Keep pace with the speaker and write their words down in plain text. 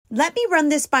"Let me run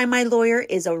this by my lawyer"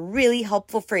 is a really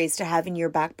helpful phrase to have in your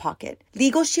back pocket.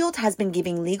 Legal Shield has been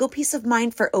giving legal peace of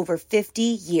mind for over 50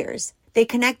 years. They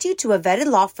connect you to a vetted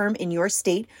law firm in your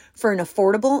state for an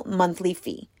affordable monthly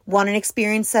fee. Want an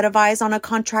experienced set of eyes on a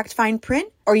contract fine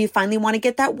print? Or you finally want to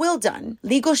get that will done?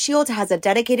 Legal Shield has a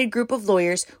dedicated group of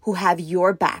lawyers who have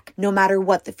your back, no matter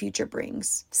what the future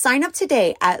brings. Sign up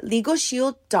today at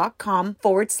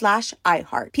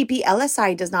LegalShield.com/iHeart.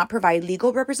 PPLSI does not provide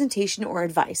legal representation or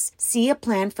advice. See a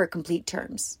plan for complete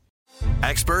terms.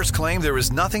 Experts claim there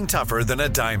is nothing tougher than a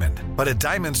diamond. But at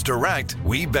Diamonds Direct,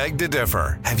 we beg to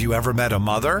differ. Have you ever met a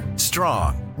mother?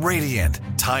 Strong, radiant,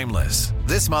 timeless.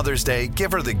 This Mother's Day,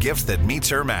 give her the gift that meets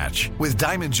her match. With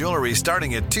diamond jewelry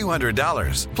starting at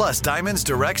 $200. Plus Diamonds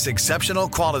Direct's exceptional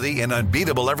quality and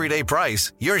unbeatable everyday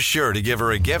price, you're sure to give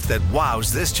her a gift that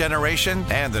wows this generation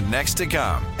and the next to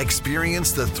come.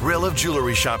 Experience the thrill of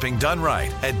jewelry shopping done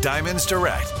right at Diamonds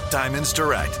Direct. Diamonds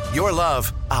Direct. Your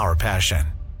love, our passion.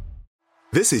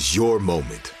 This is your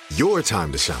moment, your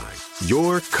time to shine,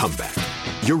 your comeback.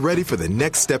 You're ready for the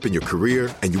next step in your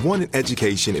career, and you want an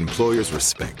education employers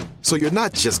respect. So you're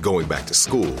not just going back to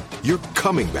school, you're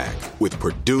coming back with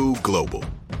Purdue Global.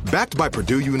 Backed by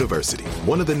Purdue University,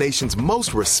 one of the nation's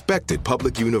most respected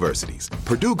public universities,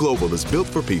 Purdue Global is built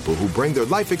for people who bring their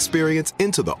life experience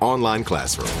into the online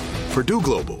classroom. Purdue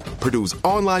Global, Purdue's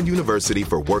online university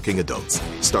for working adults.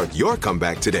 Start your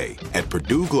comeback today at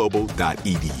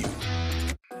purdueglobal.edu.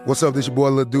 What's up, this your boy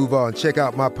Lil Duval, and check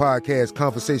out my podcast,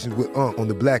 Conversations with Unc, on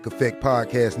the Black Effect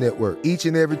Podcast Network. Each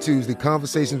and every Tuesday,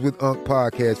 Conversations with Unc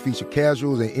podcast feature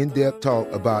casuals and in-depth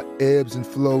talk about ebbs and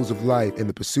flows of life and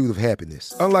the pursuit of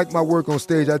happiness. Unlike my work on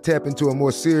stage, I tap into a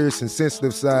more serious and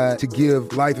sensitive side to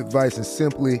give life advice and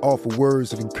simply offer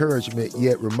words of encouragement,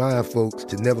 yet remind folks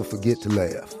to never forget to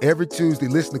laugh. Every Tuesday,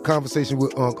 listen to Conversations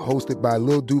with Unc, hosted by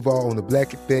Lil Duval on the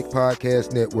Black Effect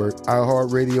Podcast Network,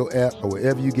 iHeartRadio app, or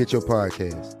wherever you get your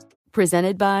podcasts.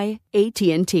 Presented by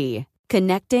AT&T.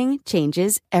 Connecting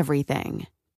changes everything.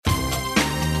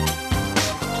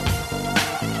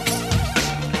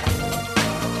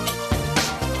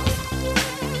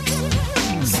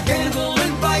 Scandal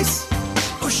and vice,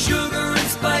 or sugar and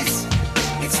spice.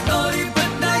 It's naughty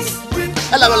but nice.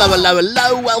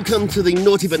 Hello. Welcome to the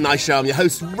Naughty But Nice Show. I'm your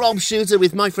host, Rob Shooter,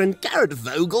 with my friend Garrett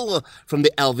Vogel from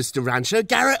the Elvis Duran Show.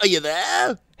 Garrett, are you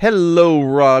there? Hello,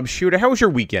 Rob Shooter. How was your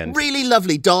weekend? Really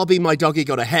lovely. Darby, my doggy,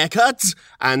 got a haircut,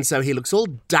 and so he looks all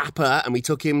dapper, and we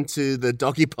took him to the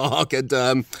doggy park,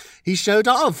 and he showed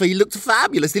off. He looked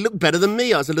fabulous. He looked better than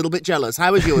me. I was a little bit jealous.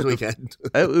 How was yours weekend?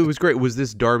 It was great. Was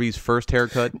this Darby's first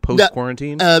haircut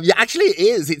post-quarantine? Yeah, actually it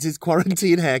is. It's his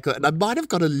quarantine haircut, and I might have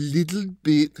gone a little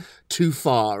bit too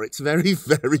far. It's very,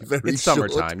 very, very It's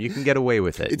short. summertime. You can get away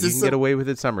with it. You can get away with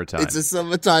it summertime. It's a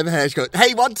summertime haircut.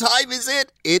 Hey, what time is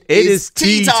it? It is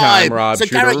tea time, Rob So,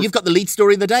 Shooter. Garrett, you've got the lead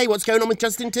story of the day. What's going on with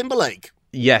Justin Timberlake?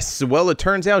 Yes. Well, it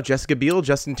turns out Jessica Biel,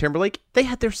 Justin Timberlake, they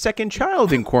had their second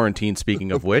child in quarantine,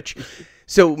 speaking of which.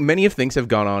 So many of things have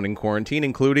gone on in quarantine,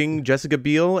 including Jessica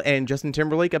Biel and Justin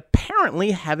Timberlake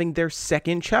apparently having their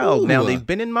second child. Ooh. Now, they've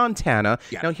been in Montana.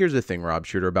 Yeah. Now, here's the thing, Rob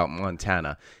Shooter, about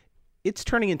Montana. It's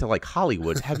turning into like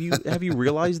Hollywood. Have you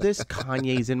realized this?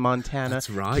 Kanye's in Montana.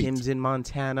 That's right. Kim's in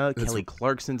Montana. Kelly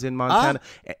Clarkson's in Montana.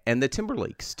 And the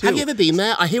Timberlakes, too. Have you ever been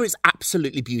there? I hear it's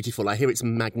absolutely beautiful. I hear it's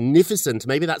magnificent.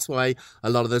 Maybe that's why a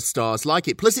lot of the stars like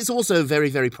it. Plus, it's also very,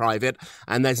 very private,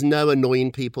 and there's no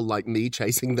annoying people like me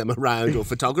chasing them around or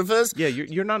photographers. Yeah,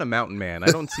 you're not a mountain man. I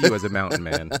don't see you as a mountain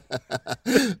man.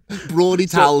 Broady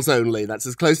towels only. That's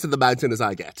as close to the mountain as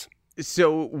I get.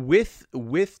 So with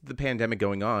the pandemic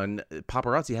going on,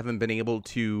 paparazzi haven't been able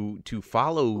to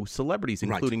follow celebrities,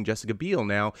 including Jessica Biel.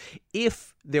 Now,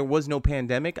 if there was no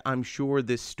pandemic, I'm sure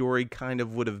this story kind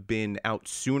of would have been out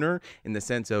sooner, in the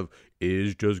sense of,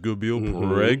 is Jessica Biel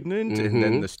pregnant? And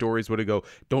then the stories would go,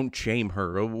 don't shame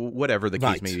her, or whatever the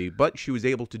case may be. But she was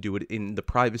able to do it in the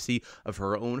privacy of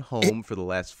her own home for the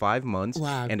last 5 months.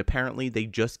 Wow. And apparently they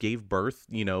just gave birth,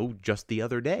 just the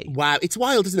other day. Wow, it's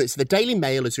wild, isn't it? So the Daily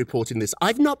Mail is reporting this.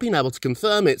 I've not been able to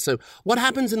confirm it. So what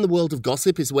happens in the world of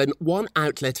gossip is when one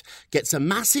outlet gets a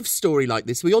massive story like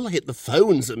this, we all hit the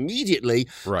phones immediately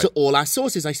to all our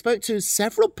sources. I spoke to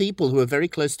several people who are very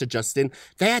close to Justin.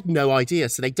 They had no idea,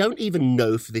 so they don't even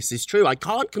know if this is true. I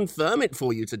can't confirm it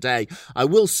for you today. I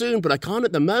will soon, but I can't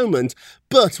at the moment.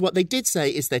 But what they did say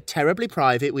is they're terribly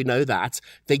private. We know that.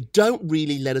 They don't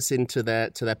really let us into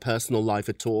their personal life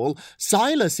at all.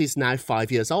 Silas is now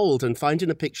 5 years old, and finding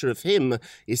a picture of him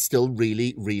is still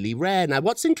really, really rare. Now,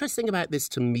 what's interesting about this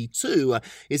to me too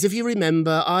is, if you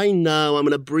remember, I know I'm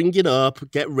going to bring it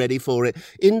up, get ready for it.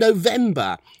 In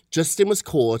November, Justin was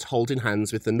caught holding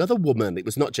hands with another woman. It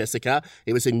was not Jessica.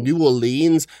 It was in New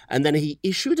Orleans. And then he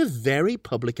issued a very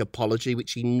public apology,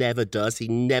 which he never does. He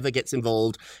never gets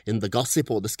involved in the gossip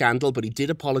or the scandal, but he did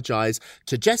apologize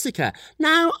to Jessica.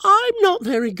 Now, I'm not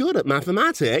very good at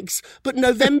mathematics, but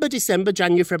November, December,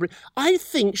 January, February, I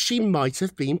think she might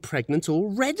have been pregnant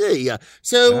already.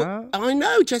 So I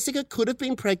know Jessica could have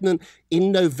been pregnant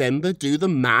in November. Do the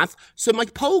math. So my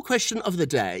poll question of the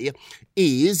day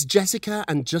is, Jessica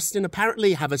and Justin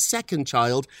apparently have a second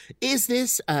child. Is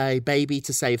this a baby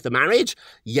to save the marriage?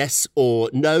 Yes or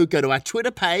no? Go to our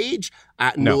Twitter page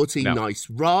at Naughty Nice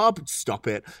Rob. Stop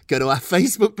it. Go to our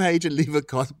Facebook page and leave a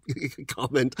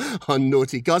comment on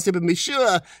Naughty Gossip, and be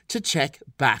sure to check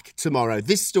back tomorrow.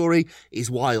 This story is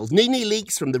wild. Nene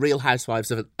Leakes from The Real Housewives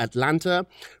of Atlanta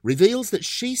reveals that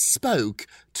she spoke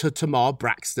to Tamar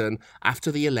Braxton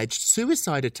after the alleged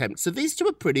suicide attempt. So these two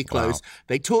are pretty close. Wow.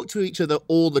 They talk to each other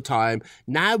all the time.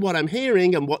 Now what I'm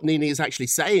hearing and what Nene is actually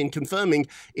saying, confirming,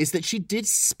 is that she did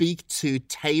speak to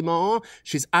Tamar.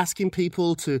 She's asking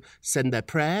people to send their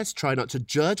prayers, try not to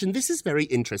judge. And this is very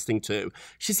interesting too.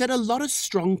 She said a lot of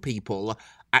strong people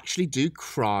actually do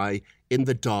cry in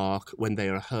the dark when they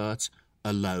are hurt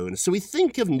alone. So we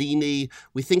think of Nene,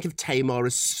 we think of Tamar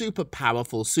as super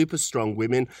powerful, super strong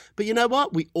women. But you know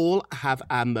what? We all have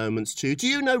our moments too. Do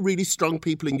you know really strong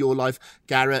people in your life,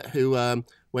 Garrett, who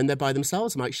when they're by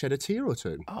themselves might shed a tear or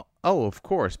two? Oh, of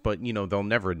course. But, they'll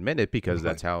never admit it because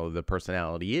that's how the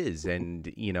personality is.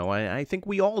 And, I think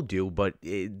we all do. But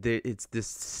it's this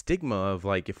stigma of,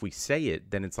 like, if we say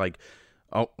it, then it's like,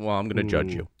 oh, well, I'm going to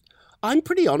judge you. I'm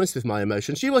pretty honest with my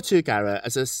emotions. You are too, Garrett.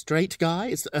 As a straight guy,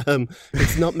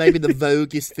 it's not maybe the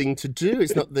voguest thing to do.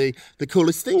 It's not the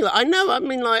coolest thing. I know. I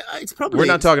mean, like, it's probably... We're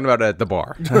not talking about it at the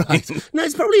bar. Right. No,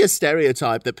 it's probably a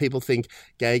stereotype that people think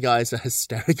gay guys are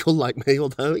hysterical like me,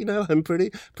 although, I'm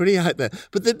pretty out there.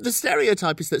 But the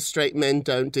stereotype is that straight men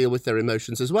don't deal with their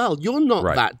emotions as well. You're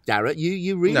not that, Garrett.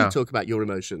 You really talk about your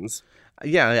emotions.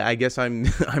 Yeah, I guess I'm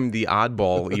the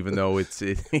oddball, even though it's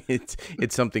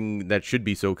something that should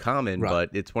be so common. Right. But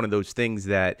it's one of those things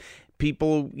that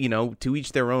people, to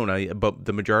each their own. But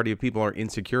the majority of people are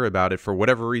insecure about it for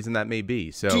whatever reason that may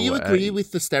be. So, do you agree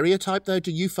with the stereotype, though?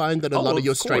 Do you find that a lot of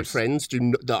your straight friends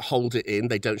that hold it in,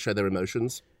 they don't show their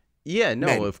emotions? Yeah, no,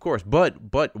 Men. Of course, but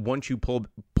once you pull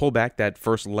back that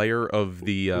first layer of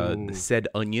the said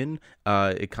onion,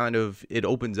 it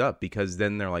opens up, because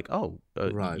then they're like, oh,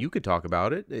 you could talk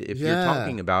about it. If you're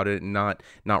talking about it and not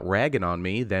ragging on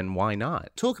me, then why not?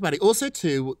 Talk about it. Also,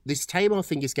 too, this Tamar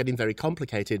thing is getting very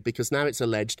complicated, because now it's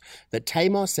alleged that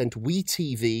Tamar sent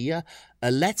WeTV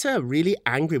a letter really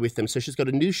angry with them. So she's got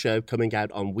a new show coming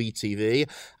out on WeTV,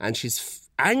 and she's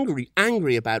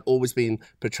angry about always being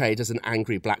portrayed as an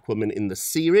angry black woman in the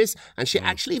series. And she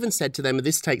actually even said to them, and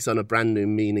this takes on a brand new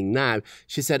meaning now,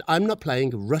 she said, I'm not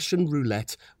playing Russian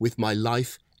roulette with my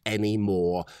life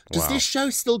anymore. Does this show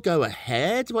still go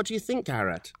ahead? What do you think,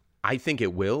 Garrett? I think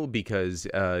it will, because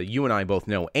you and I both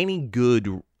know any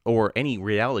good or any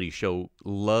reality show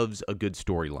loves a good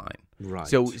storyline. Right.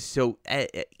 So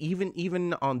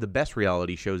even on the best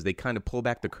reality shows, they kind of pull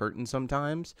back the curtain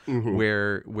sometimes,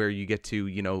 where you get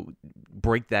to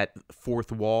break that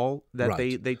fourth wall that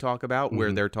they talk about,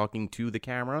 where they're talking to the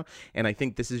camera. And I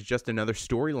think this is just another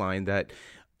storyline that,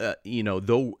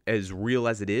 though as real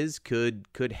as it is, could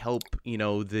help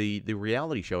the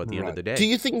reality show at the end of the day. Do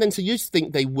you think then? So you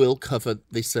think they will cover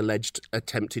this alleged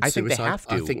attempted suicide?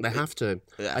 I think they have to.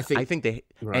 I think they have to. I think they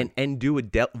and do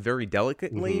it very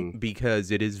delicately,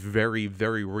 because it is very,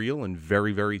 very real and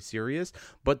very, very serious.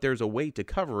 But there's a way to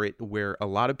cover it where a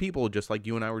lot of people, just like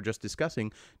you and I were just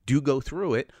discussing, do go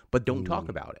through it but don't talk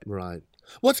about it. Right.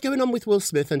 What's going on with Will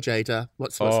Smith and Jada?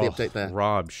 What's the update there?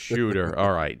 Rob Shooter.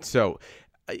 All right. So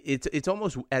it's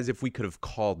almost as if we could have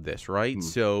called this, right?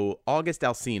 So August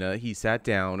Alsina, he sat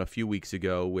down a few weeks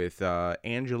ago with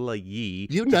Angela Yee.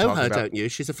 You know her, don't you?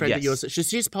 She's a friend of yours.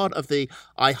 She's part of the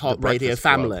iHeartRadio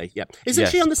family. Yeah. Isn't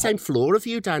she on the same floor of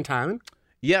you downtown?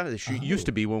 Yeah, she used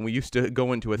to be, when we used to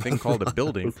go into a thing called a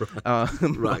building.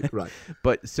 Right.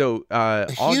 But so a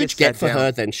huge August get for her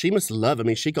then. She must love,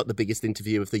 she got the biggest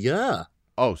interview of the year.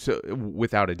 Oh, so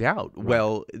without a doubt. Right.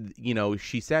 Well,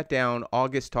 she sat down.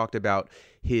 August talked about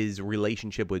his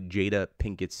relationship with Jada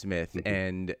Pinkett Smith,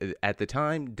 and at the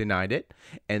time denied it.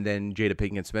 And then Jada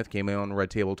Pinkett Smith came on Red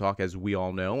Table Talk, as we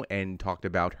all know, and talked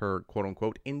about her quote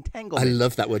unquote entanglement. I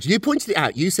love that word. You pointed it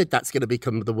out. You said that's going to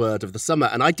become the word of the summer,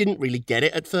 and I didn't really get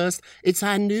it at first. It's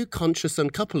our new conscious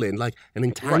uncoupling, like an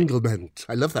entanglement.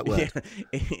 Right. I love that word.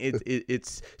 Yeah.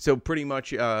 It's so pretty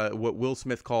much what Will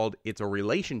Smith called it's a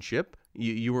relationship.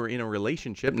 You were in a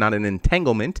relationship, not an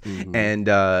entanglement. And,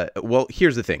 well,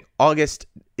 here's the thing. August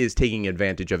is taking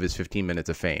advantage of his 15 minutes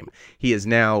of fame. He has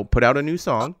now put out a new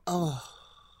song.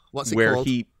 What's it where called?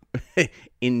 he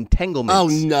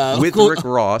Entanglements with Rick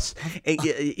Ross.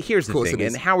 Here's the thing,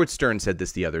 and Howard Stern said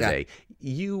this the other day.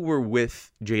 You were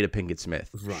with Jada Pinkett Smith.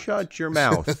 Right. Shut your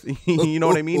mouth. You know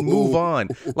what I mean? Move on.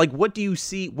 Like, what do you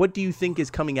see? What do you think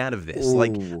is coming out of this?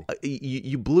 Like,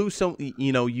 you blew some.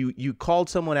 You called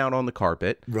someone out on the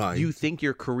carpet. Right. You think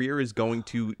your career is going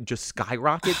to just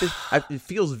skyrocket? It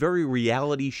feels very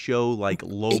reality show, like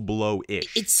low blow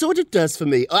ish. It sort of does for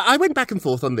me. I went back and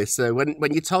forth on this. So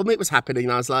when you told me it was happening,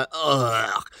 I was like, ugh.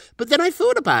 But then I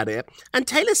thought about it, and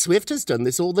Taylor Swift has done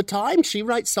this all the time. She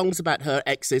writes songs about her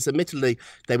exes. Admittedly,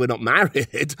 they were not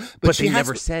married, but they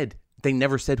never said. They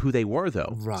never said who they were,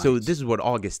 though. Right. So this is what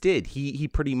August did. He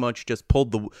pretty much just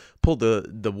pulled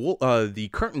the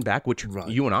curtain back, which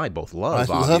you and I both love.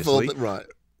 Obviously, right.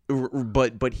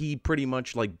 But he pretty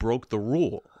much like broke the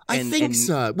rule. I think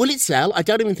so. Will it sell? I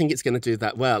don't even think it's going to do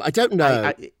that well. I don't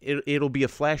know. It'll be a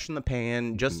flash in the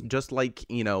pan, just like,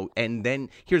 and then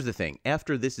here's the thing.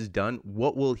 After this is done,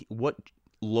 what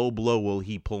low blow will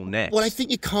he pull next? Well, I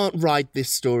think you can't ride this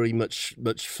story much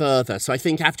further. So I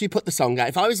think after you put the song out,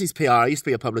 if I was his PR, I used to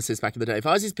be a publicist back in the day. If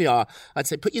I was his PR, I'd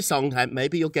say, put your song out.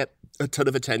 Maybe you'll get a ton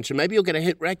of attention. Maybe you'll get a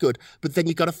hit record. But then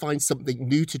you've got to find something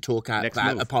new to talk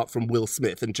about apart from Will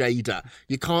Smith and Jada.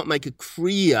 You can't make a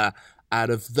career out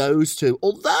of those two.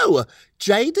 Although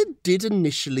Jada did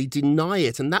initially deny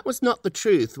it, and that was not the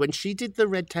truth. When she did the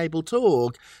Red Table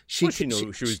Talk, she knew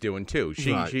what she was doing too.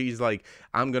 She's like,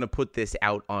 I'm going to put this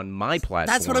out on my platform.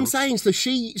 That's what I'm saying. So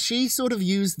she sort of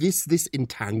used this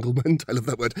entanglement. I love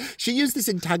that word. She used this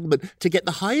entanglement to get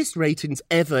the highest ratings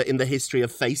ever in the history of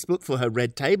Facebook for her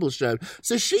Red Table show.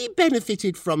 So she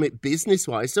benefited from it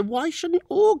business-wise. So why shouldn't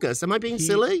August? Am I being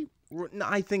silly? No,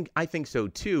 I think so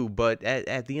too, but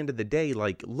at the end of the day,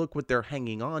 like, look what they're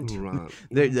hanging on to. Right.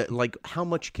 they're, like, how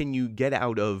much can you get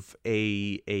out of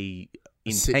a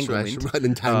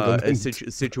entanglement,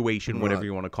 situation, whatever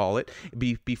you want to call it,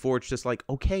 before it's just like,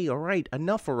 okay, all right,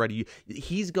 enough already.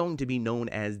 He's going to be known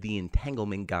as the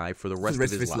entanglement guy for the rest of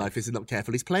his life. Is he not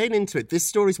careful? He's playing into it. This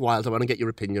story's wild. I want to get your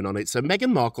opinion on it. So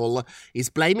Meghan Markle is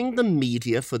blaming the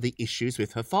media for the issues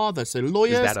with her father. So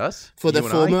lawyers... Is that us? For the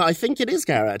former... I think it is,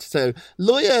 Garrett. So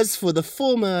lawyers for the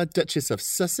former Duchess of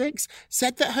Sussex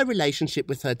said that her relationship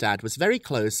with her dad was very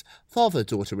close,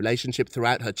 father-daughter relationship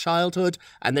throughout her childhood,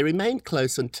 and they remained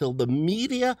close until the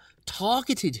media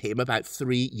targeted him about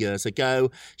 3 years ago.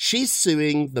 She's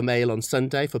suing the Mail on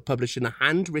Sunday for publishing a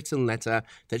handwritten letter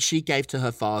that she gave to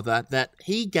her father that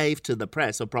he gave to the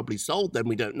press, or probably sold them,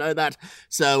 we don't know that.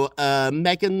 So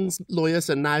Meghan's lawyers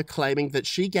are now claiming that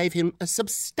she gave him a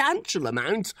substantial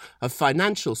amount of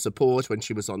financial support when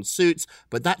she was on Suits,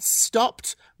 but that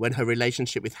stopped when her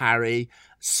relationship with Harry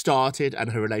started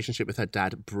and her relationship with her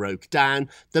dad broke down.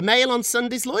 The Mail on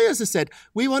Sunday's lawyers have said,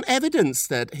 we want evidence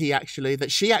that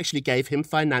she actually gave him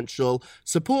financial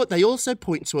support. They also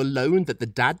point to a loan that the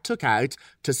dad took out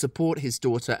to support his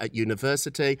daughter at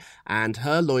university, and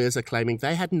her lawyers are claiming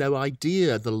they had no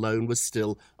idea the loan was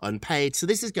still unpaid. So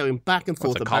this is going back and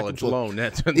forth. It's a college loan.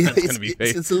 That's going to be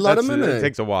paid. It's a lot of money. It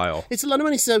takes a while. It's a lot of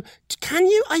money. So can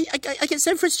you... I get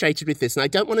so frustrated with this, and I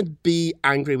don't want to be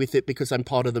angry with it because I'm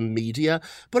part of the media,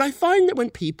 but I find that when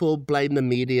people blame the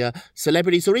media,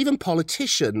 celebrities, or even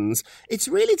politicians, it's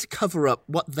really to cover up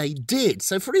what they did.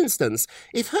 So, for instance,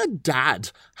 if her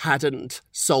dad hadn't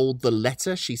sold the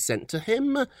letter she sent to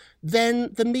him,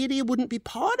 then the media wouldn't be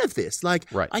part of this. I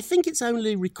think it's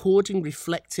only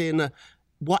reflecting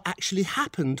what actually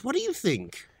happened. What do you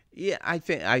think? Yeah, I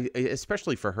think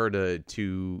especially for her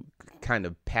to kind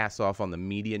of pass off on the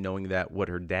media, knowing that what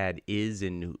her dad is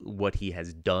and what he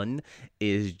has done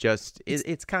is just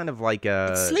it's kind of like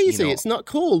it's sleazy. It's not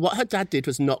cool. What her dad did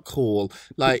was not cool.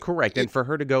 Correct. And for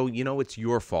her to go, it's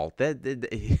your fault.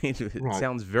 It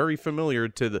sounds very familiar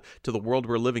to the world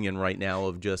we're living in right now.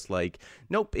 Of just like,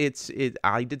 nope,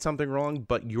 I did something wrong,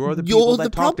 but you're the people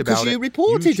that talked about it. You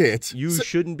reported it. You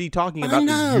shouldn't be talking about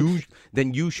it.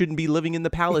 Then you shouldn't be living in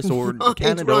the palace or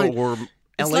Canada or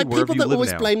It's LA, like people that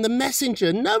always now. blame the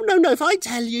messenger. No. If I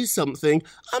tell you something,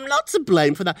 I'm not to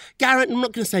blame for that. Garrett, I'm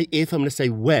not going to say if, I'm going to say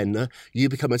when you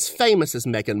become as famous as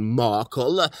Meghan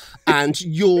Markle and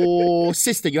your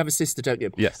sister, you have a sister, don't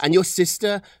you? Yes. And your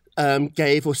sister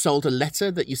gave or sold a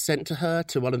letter that you sent to her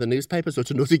to one of the newspapers or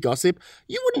to Naughty Gossip,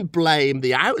 you wouldn't blame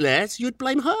the outlet, you'd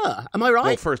blame her. Am I right?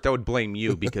 Well, first, I would blame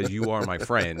you because you are my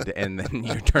friend, and then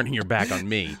you're turning your back on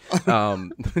me. I'll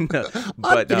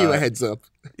give you a heads up.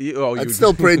 I'd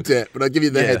still print it, but I'll give you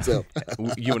the heads up.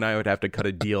 You and I would have to cut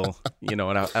a deal, and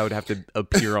I would have to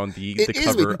appear on the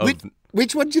cover of...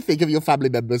 Which one do you think of your family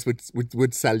members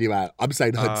would sell you out? I'm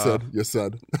saying Hudson, your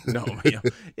son. No,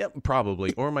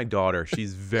 probably. Or my daughter.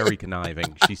 She's very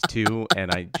conniving. She's 2,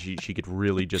 and she could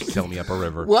really just sell me up a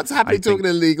river. What's happening talking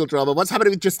to legal drama? What's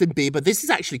happening with Justin Bieber? This is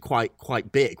actually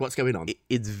quite big. What's going on?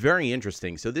 It's very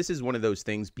interesting. So this is one of those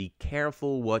things, be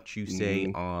careful what you say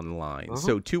online.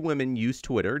 So 2 women used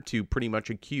Twitter to pretty much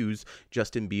accuse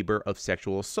Justin Bieber of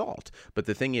sexual assault. But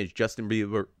the thing is, Justin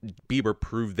Bieber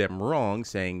proved them wrong,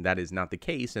 saying that is not the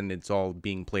case, and it's all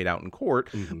being played out in court.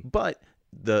 But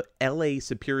the LA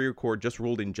Superior Court just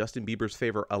ruled in Justin Bieber's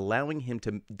favor, allowing him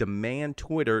to demand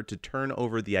Twitter to turn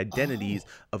over the identities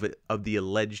of the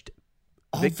alleged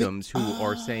victims who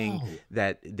are saying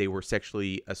that they were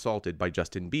sexually assaulted by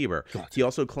Justin Bieber. He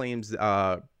also claims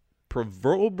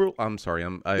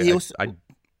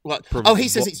he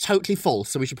says it's totally false,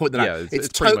 so we should point that out. It's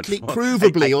totally,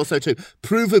 provably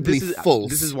false.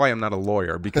 This is why I'm not a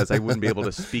lawyer, because I wouldn't be able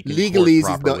to speak in legalese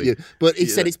court properly. Is not you. But he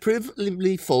said it's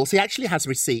provably false. He actually has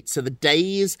receipts. So the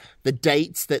dates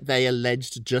that they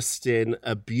alleged Justin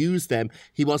abused them,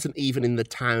 he wasn't even in the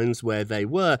towns where they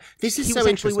were. This is he so was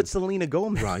interesting. Actually with Selena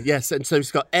Gomez. Right, yes. And so he's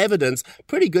got evidence,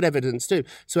 pretty good evidence too.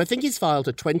 So I think he's filed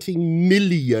a $20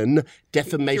 million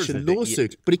defamation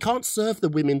lawsuit. But he can't serve the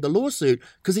women the lawsuit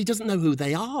because he doesn't know who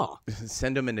they are.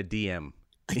 Send them in a DM.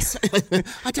 I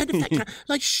don't know if that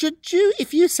can, should you,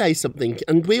 if you say something,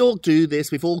 and we all do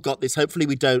this, we've all got this, hopefully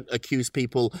we don't accuse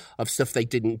people of stuff they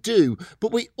didn't do,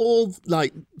 but we all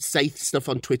say stuff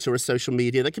on Twitter or social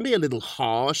media that can be a little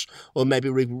harsh or maybe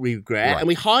regret, and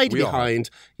we hide behind,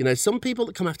 some people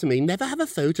that come after me never have a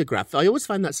photograph. I always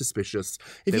find that suspicious.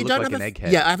 If they you look don't like have an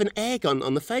egghead. Yeah, I have an egg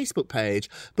on the Facebook page,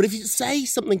 but if you say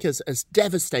something as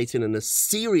devastating and as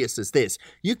serious as this,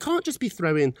 you can't just be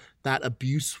throwing that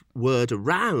abuse word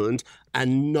around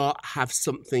and not have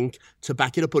something to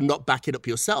back it up or not back it up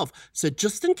yourself. So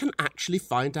Justin can actually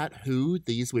find out who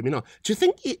these women are. Do you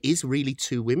think it is really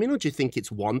 2 women, or do you think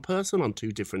it's one person on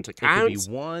 2 different accounts? It could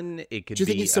be one. It could be. Do you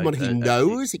think it's someone he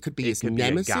knows? It could be his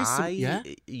nemesis. Be a guy. Yeah.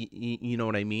 You know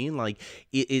what I mean?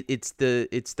 It's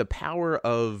the power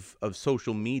of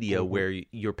social media where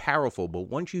you're powerful, but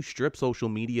once you strip social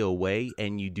media away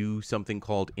and you do something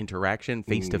called interaction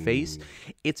face to face,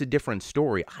 it's a different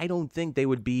story. I don't think they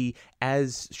would be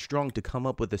as strong to come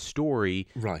up with a story.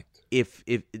 Right. If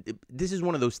this is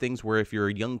one of those things where if you're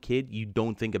a young kid, you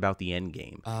don't think about the end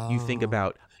game. You think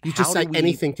about you just say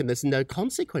anything and there's no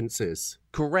consequences.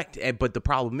 Correct. But the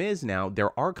problem is now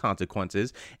there are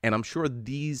consequences, and I'm sure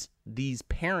these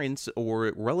parents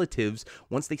or relatives,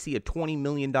 once they see a $20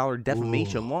 million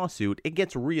defamation lawsuit, it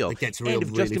gets real. It gets real. And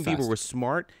if really Justin fast. Bieber was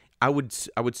smart, I would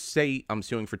say I'm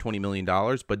suing for $20 million,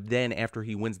 but then after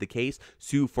he wins the case,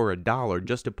 sue for $1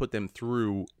 just to put them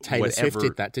through Taylor whatever. Swift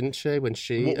did that, didn't she? When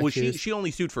she she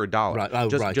only sued for $1,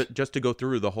 right? Just to go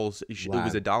through the whole. It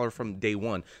was $1 from day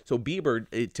one. So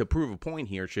Bieber, to prove a point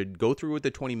here, should go through with the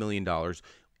 $20 million.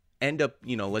 End up,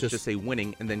 let's just say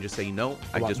winning, and then just say, no,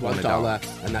 I just won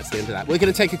 $1. And that's the end of that. We're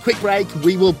going to take a quick break.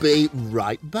 We will be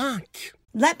right back.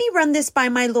 Let me run this by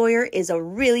my lawyer is a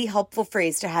really helpful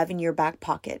phrase to have in your back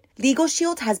pocket. Legal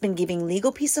Shield has been giving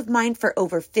legal peace of mind for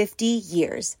over 50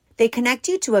 years. They connect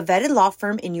you to a vetted law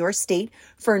firm in your state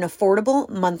for an affordable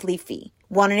monthly fee.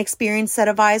 Want an experienced set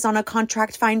of eyes on a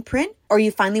contract fine print? Or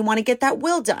you finally want to get that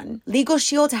will done? Legal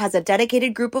Shield has a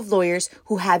dedicated group of lawyers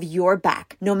who have your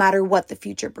back, no matter what the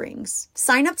future brings.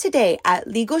 Sign up today at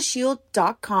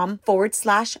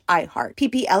LegalShield.com/iHeart.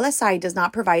 PPLSI does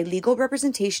not provide legal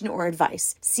representation or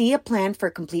advice. See a plan for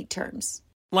complete terms.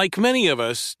 Like many of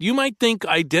us, you might think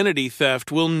identity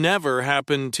theft will never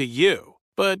happen to you.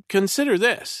 But consider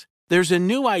this. There's a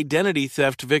new identity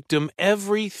theft victim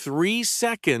every 3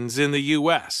 seconds in the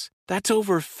U.S. That's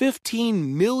over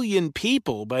 15 million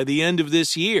people by the end of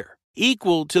this year,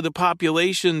 equal to the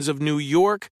populations of New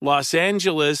York, Los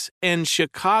Angeles, and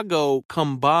Chicago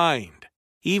combined.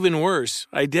 Even worse,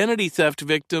 identity theft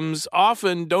victims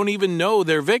often don't even know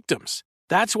they're victims.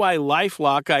 That's why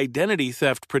LifeLock Identity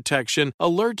Theft Protection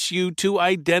alerts you to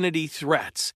identity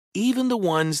threats, even the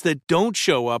ones that don't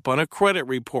show up on a credit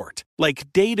report,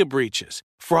 like data breaches,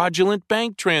 fraudulent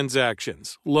bank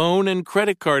transactions, loan and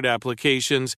credit card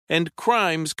applications, and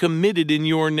crimes committed in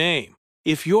your name.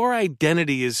 If your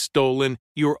identity is stolen,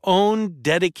 your own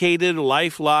dedicated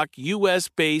LifeLock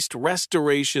U.S.-based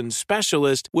restoration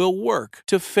specialist will work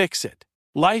to fix it.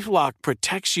 LifeLock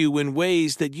protects you in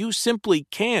ways that you simply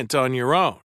can't on your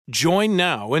own. Join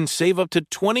now and save up to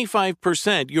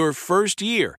 25% your first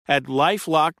year at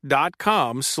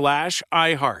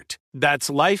LifeLock.com/iHeart. That's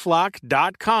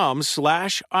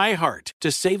LifeLock.com/iHeart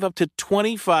to save up to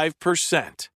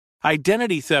 25%.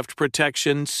 Identity theft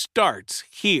protection starts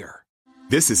here.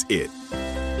 This is it.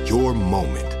 Your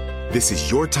moment. This is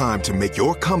your time to make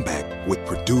your comeback with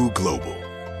Purdue Global.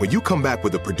 When you come back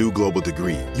with a Purdue Global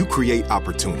degree, you create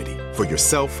opportunity for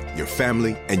yourself, your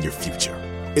family, and your future.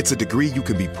 It's a degree you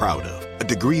can be proud of, a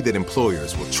degree that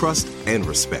employers will trust and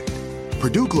respect.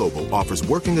 Purdue Global offers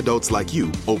working adults like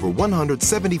you over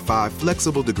 175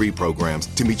 flexible degree programs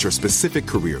to meet your specific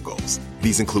career goals.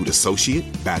 These include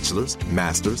associate, bachelor's,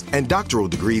 master's, and doctoral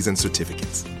degrees and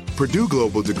certificates. Purdue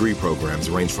Global degree programs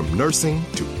range from nursing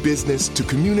to business to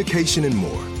communication and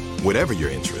more. Whatever your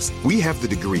interest, we have the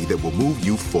degree that will move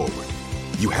you forward.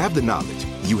 You have the knowledge,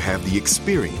 you have the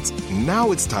experience.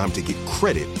 Now it's time to get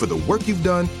credit for the work you've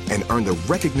done and earn the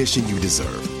recognition you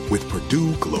deserve with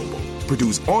Purdue Global,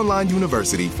 Purdue's online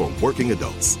university for working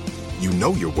adults. You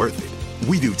know you're worth it.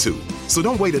 We do too. So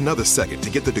don't wait another second to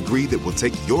get the degree that will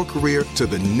take your career to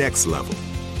the next level.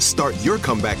 Start your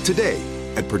comeback today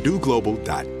at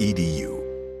purdueglobal.edu.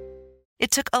 It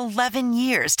took 11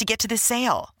 years to get to this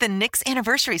sale. The Knix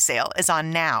Anniversary Sale is on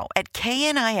now at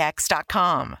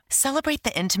knix.com. Celebrate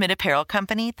the intimate apparel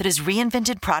company that has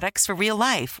reinvented products for real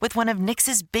life with one of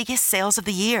Knix's biggest sales of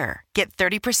the year. Get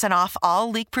 30% off all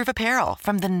leak-proof apparel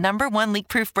from the #1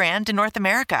 leak-proof brand in North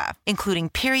America, including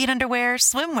period underwear,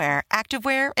 swimwear,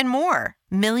 activewear, and more.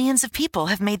 Millions of people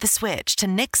have made the switch to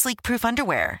Knix leak-proof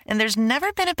underwear, and there's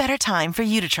never been a better time for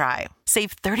you to try.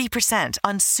 Save 30%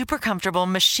 on super comfortable,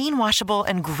 machine-washable,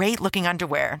 and great-looking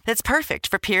underwear that's perfect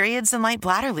for periods and light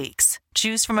bladder leaks.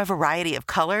 Choose from a variety of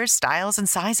colors, styles, and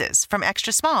sizes, from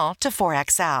extra small to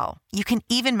 4XL. You can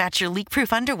even match your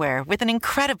leak-proof underwear with an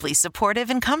incredibly supportive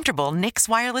and comfortable Knix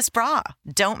wireless bra.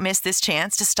 Don't miss this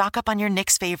chance to stock up on your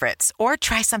Knix favorites or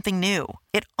try something new.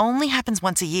 It only happens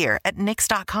once a year at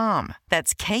Knix.com.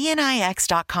 That's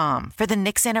knix.com for the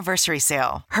Knix Anniversary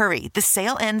Sale. Hurry, the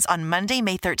sale ends on Monday,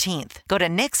 May 13th. Go to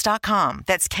Knix.com.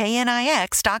 That's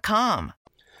knix.com.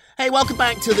 Hey, welcome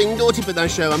back to the Naughty But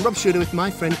Nice Show. I'm Rob Shuter with my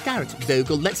friend Garrett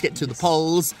Vogel. Let's get to the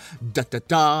polls.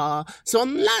 So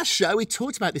on the last show, we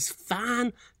talked about this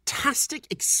fantastic,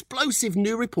 explosive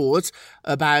new report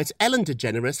about Ellen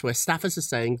DeGeneres, where staffers are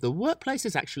saying the workplace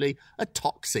is actually a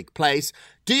toxic place.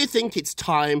 Do you think it's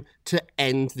time to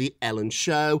end the Ellen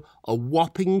show? A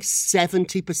whopping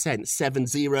 70%,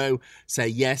 70, say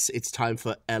yes, it's time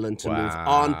for Ellen to move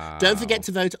on. Don't forget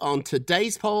to vote on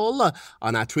today's poll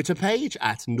on our Twitter page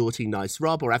at Naughty Nice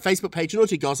Rob or our Facebook page,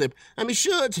 Naughty Gossip, and be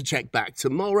sure to check back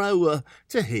tomorrow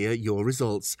to hear your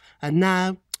results. And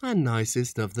now, our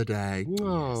nicest of the day.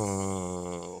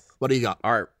 Oh, what do you got?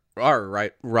 All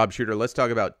right, Rob Shuter, let's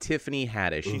talk about Tiffany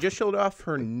Haddish. She just showed off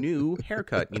her new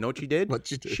haircut. You know what she did? What'd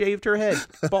she do? Shaved her head.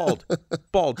 Bald,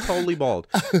 totally bald.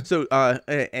 So,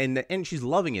 and she's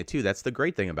loving it too. That's the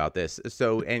great thing about this.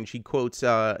 So, and she quotes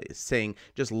saying,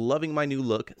 "Just loving my new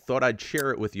look. Thought I'd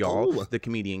share it with y'all." Oh. The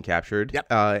comedian captured. Yep.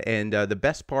 And the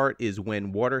best part is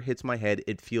when water hits my head,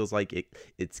 it feels like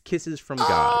it's kisses from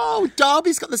God. Oh,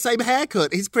 Darby's got the same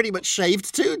haircut. He's pretty much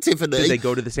shaved too, Tiffany. Did they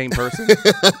go to the same person?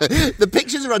 The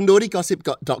pictures are on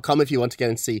naughtygossip.com if you want to go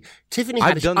and see Tiffany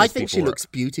Haddish. I think she looks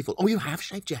beautiful. Oh, you have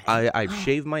shaved your head? I've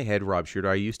shaved my head, Rob Shuter.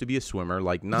 I used to be a swimmer,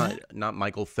 like not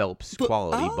Michael Phelps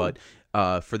quality, but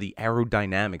for the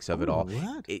aerodynamics of it all.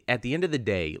 At the end of the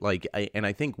day, like,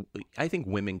 I think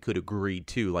women could agree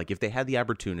too. Like, if they had the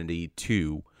opportunity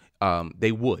to.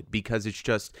 They would, because it's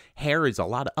just hair is a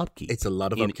lot of upkeep. It's a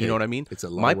lot of upkeep. You know what I mean? It's a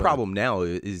lot. My problem now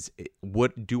is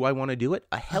what do I want to do it?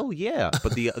 Hell yeah,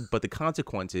 but the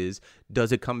consequence is,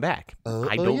 does it come back?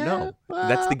 I don't know.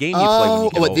 That's the game you play when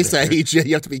you get at this age,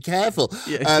 you have to be careful.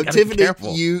 Yeah, Tiffany, be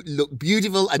careful. You look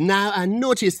beautiful. And now our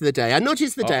naughtiest of the day. Our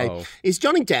naughtiest of the day is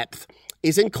Johnny Depp.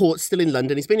 Is in court, still in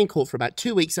London. He's been in court for about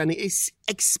 2 weeks, and he is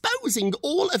exposing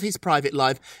all of his private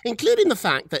life, including the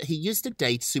fact that he used to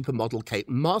date supermodel Kate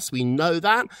Moss. We know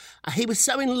that. He was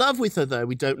so in love with her, though,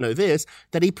 we don't know this,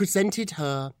 that he presented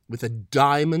her with a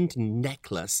diamond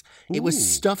necklace. Ooh. It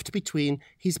was stuffed between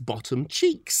his bottom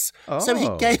cheeks. So he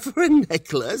gave her a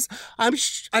necklace. I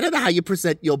don't know how you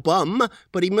present your bum,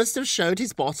 but he must have showed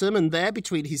his bottom, and there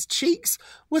between his cheeks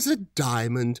was a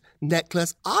diamond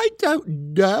necklace. I don't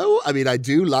know. I mean, I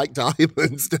do like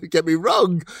diamonds, don't get me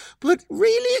wrong, but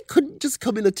really it couldn't just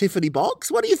come in a Tiffany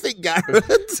box? What do you think,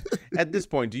 Garrett? At this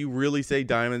point, do you really say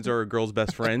diamonds are a girl's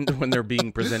best friend when they're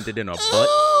being presented in a butt?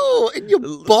 Oh, in your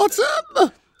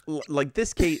bottom? Like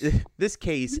this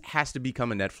case has to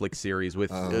become a Netflix series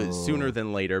with sooner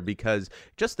than later, because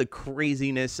just the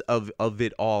craziness of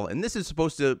it all. And this is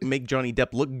supposed to make Johnny Depp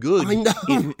look good. I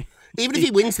know. Even if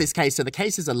he wins this case, so the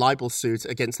case is a libel suit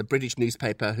against the British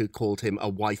newspaper who called him a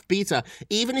wife beater.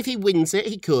 Even if he wins it,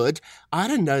 he could. I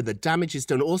don't know, the damage is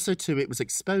done. Also, too, it was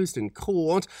exposed in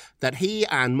court that he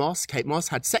and Kate Moss,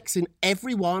 had sex in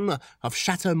every one of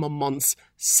Chateau Marmont's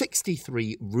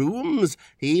 63 rooms.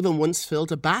 He even once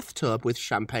filled a bathtub with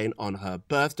champagne on her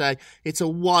birthday. It's a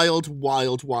wild,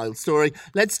 wild, wild story.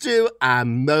 Let's do a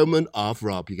moment of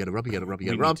Rob. You get a Rob, you get a Rob, you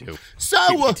get a Rob.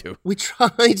 So we try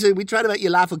to make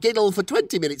you laugh or giggle for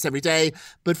 20 minutes every day,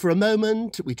 but for a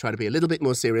moment we try to be a little bit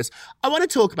more serious. I want to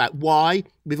talk about why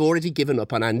we've already given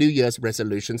up on our New Year's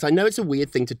resolutions. I know it's a weird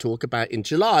thing to talk about in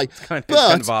July, it's kind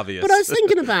of obvious. But I was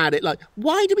thinking about it, like,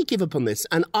 why do we give up on this?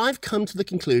 And I've come to the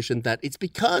conclusion that it's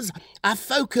because our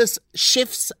focus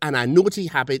shifts and our naughty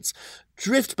habits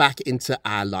drift back into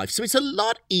our life. So it's a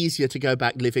lot easier to go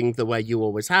back living the way you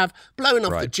always have, blowing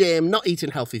off the gym, not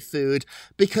eating healthy food,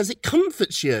 because it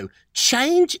comforts you.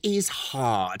 Change is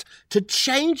hard. To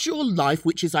change your life,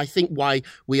 which is, I think, why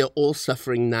we are all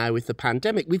suffering now with the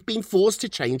pandemic, we've been forced to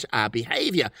change our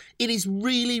behavior. It is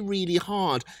really, really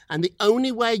hard. And the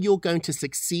only way you're going to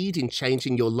succeed in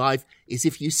changing your life is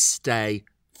if you stay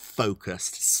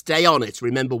focused. Stay on it.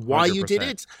 Remember why 100%. You did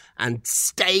it and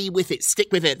stay with it. Stick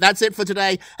with it. That's it for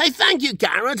today. Hey, thank you,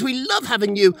 Garrett. We love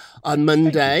having you on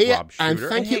Monday. Thank you, and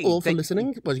thank you all for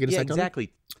listening. What was you going to say, Tom?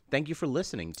 Exactly. Thank you for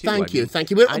listening, too. Thank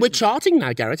you. We're charting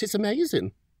now, Garrett. It's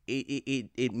amazing.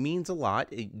 It means a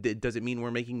lot. Does it mean we're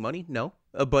making money? No.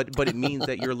 But it means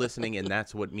that you're listening, and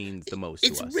that's what means the most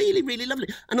to us. It's really, really lovely.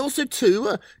 And also,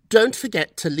 too, don't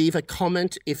forget to leave a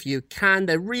comment if you can.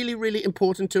 They're really, really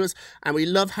important to us, and we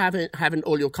love having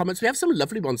all your comments. We have some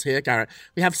lovely ones here, Garrett.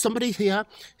 We have somebody here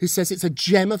who says it's a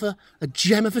gem of a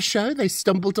show. They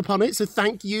stumbled upon it, so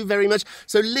thank you very much.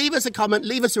 So leave us a comment,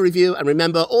 leave us a review, and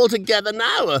remember, all together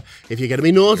now, if you're going to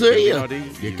be naughty,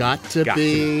 you got to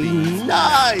be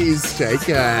nice. Take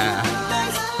care.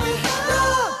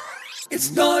 It's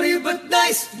naughty but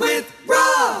nice with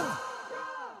Rob.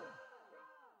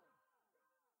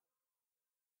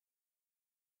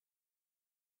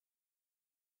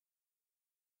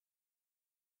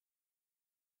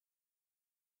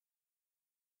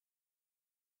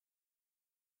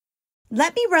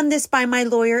 Let me run this by my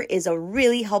lawyer is a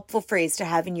really helpful phrase to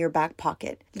have in your back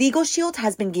pocket. Legal Shield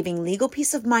has been giving legal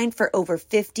peace of mind for over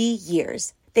 50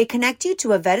 years. They connect you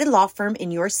to a vetted law firm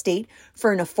in your state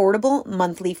for an affordable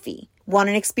monthly fee. Want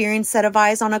an experienced set of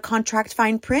eyes on a contract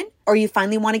fine print? Or you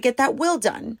finally want to get that will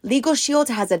done? Legal Shield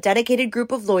has a dedicated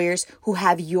group of lawyers who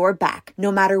have your back,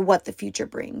 no matter what the future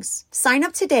brings. Sign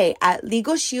up today at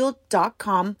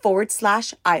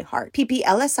LegalShield.com/iHeart.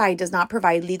 PPLSI does not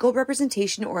provide legal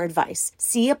representation or advice.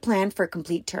 See a plan for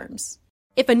complete terms.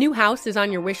 If a new house is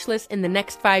on your wish list in the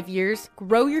next 5 years,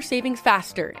 grow your savings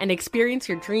faster and experience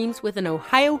your dreams with an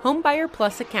Ohio Homebuyer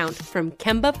Plus account from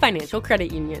Kemba Financial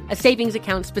Credit Union. A savings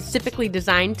account specifically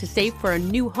designed to save for a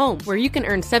new home where you can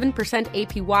earn 7%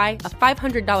 APY, a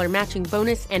 $500 matching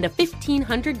bonus, and a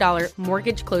 $1,500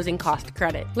 mortgage closing cost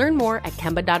credit. Learn more at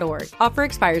Kemba.org. Offer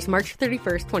expires March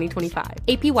 31st, 2025.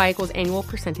 APY equals annual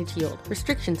percentage yield.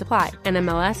 Restrictions apply.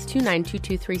 NMLS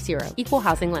 292230. Equal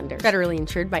housing lender. Federally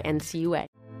insured by NCUA.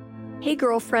 Hey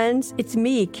girlfriends, it's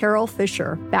me, Carol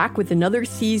Fisher, back with another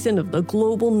season of the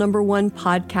global #1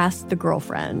 podcast, The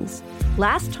Girlfriends.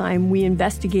 Last time, we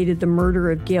investigated the murder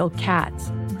of Gail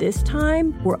Katz. This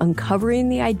time, we're uncovering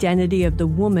the identity of the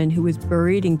woman who was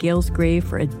buried in Gail's grave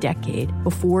for a decade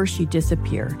before she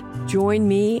disappeared. Join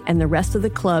me and the rest of the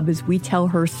club as we tell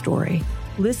her story.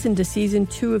 Listen to Season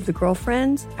 2 of The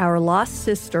Girlfriends, Our Lost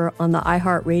Sister on the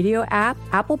iHeartRadio app,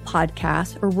 Apple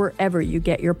Podcasts, or wherever you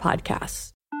get your podcasts.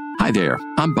 Hi there,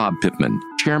 I'm Bob Pittman,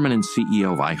 Chairman and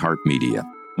CEO of iHeartMedia.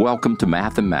 Welcome to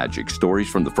Math and Magic, Stories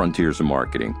from the Frontiers of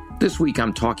Marketing. This week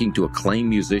I'm talking to acclaimed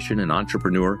musician and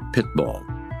entrepreneur, Pitbull.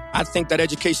 I think that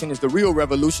education is the real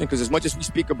revolution because as much as we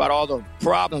speak about all the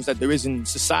problems that there is in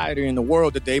society and the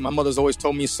world today, my mother's always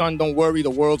told me, son, don't worry, the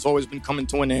world's always been coming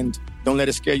to an end. Don't let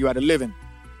it scare you out of living.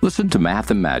 Listen to Math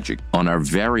and Magic on our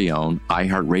very own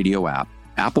iHeartRadio app,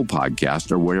 Apple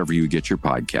Podcast, or wherever you get your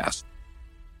podcasts.